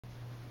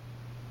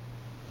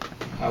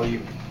How are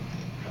you?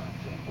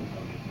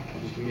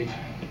 Nice to meet you.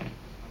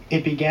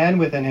 It began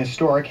with an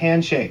historic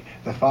handshake.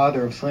 The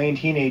father of slain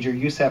teenager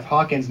Yusuf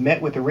Hawkins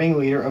met with the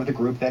ringleader of the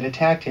group that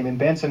attacked him in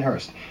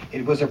Bensonhurst.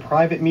 It was a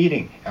private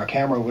meeting. Our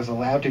camera was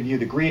allowed to view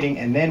the greeting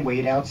and then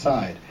wait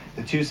outside.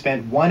 The two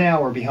spent 1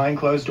 hour behind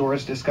closed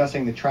doors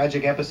discussing the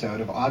tragic episode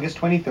of August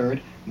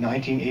 23,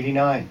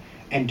 1989.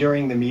 And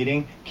during the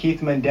meeting, Keith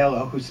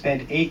Mondello, who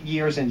spent 8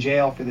 years in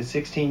jail for the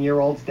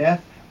 16-year-old's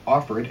death,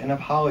 offered an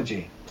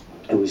apology.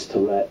 It was to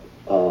let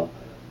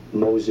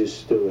Moses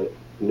Stewart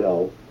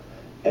know,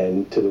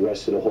 and to the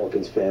rest of the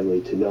Hawkins family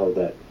to know,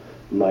 that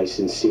my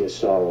sincere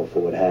sorrow for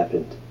what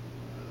happened.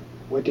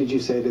 What did you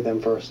say to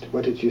them first?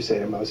 What did you say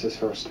to Moses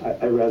first?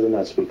 I'd rather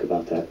not speak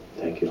about that.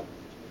 Thank you.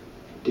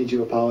 Did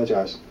you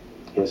apologize?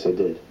 Yes, I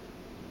did.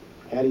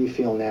 How do you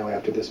feel now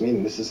after this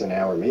meeting? This is an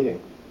hour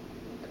meeting.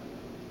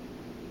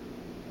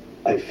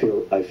 I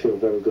feel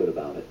very good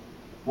about it.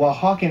 While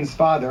Hawkins'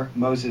 father,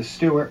 Moses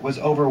Stewart, was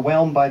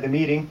overwhelmed by the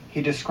meeting,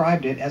 he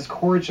described it as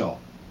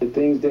cordial. The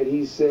things that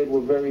he said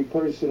were very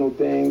personal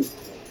things,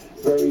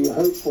 very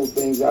hurtful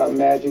things, I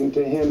imagine,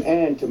 to him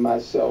and to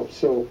myself.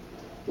 So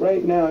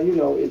right now, you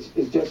know, it's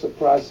just a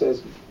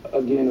process,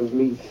 again, of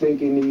me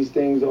thinking these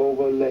things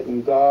over,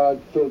 letting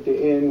God filter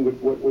in with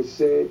what was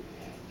said,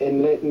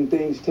 and letting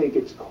things take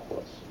its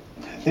course.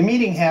 The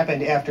meeting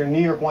happened after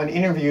NY1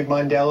 interviewed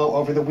Mondello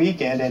over the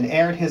weekend and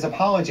aired his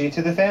apology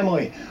to the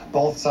family.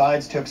 Both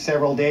sides took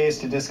several days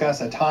to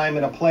discuss a time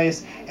and a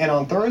place, and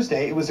on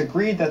Thursday it was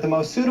agreed that the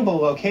most suitable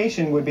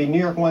location would be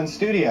NY1's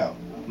studio.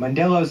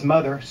 Mondello's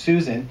mother,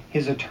 Susan,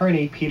 his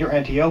attorney, Peter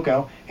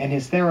Antioco, and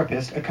his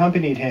therapist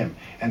accompanied him,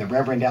 and the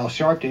Reverend Al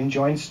Sharpton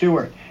joined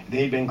Stewart.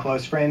 They'd been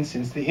close friends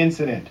since the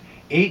incident.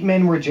 8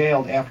 men were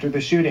jailed after the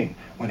shooting,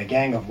 when a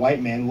gang of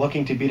white men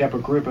looking to beat up a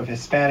group of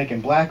Hispanic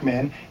and black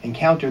men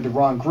encountered the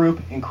wrong group,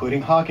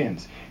 including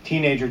Hawkins.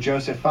 Teenager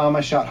Joseph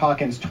Fama shot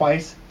Hawkins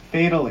twice,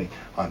 fatally.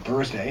 On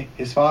Thursday,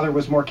 his father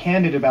was more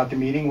candid about the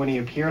meeting when he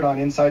appeared on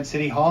Inside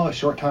City Hall a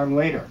short time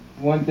later.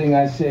 One thing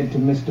I said to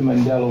Mr.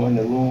 Mondello in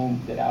the room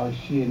that I will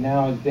share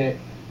now is that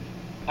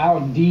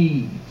our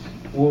deeds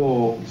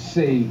will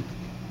say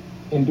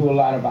and do a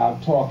lot of our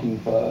talking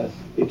for us.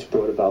 It's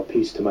brought about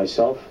peace to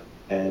myself,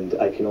 and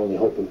I can only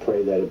hope and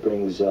pray that it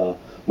brings, more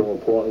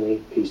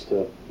importantly, peace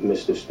to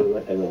Mr.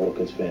 Stewart and the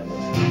Hawkins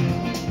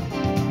family.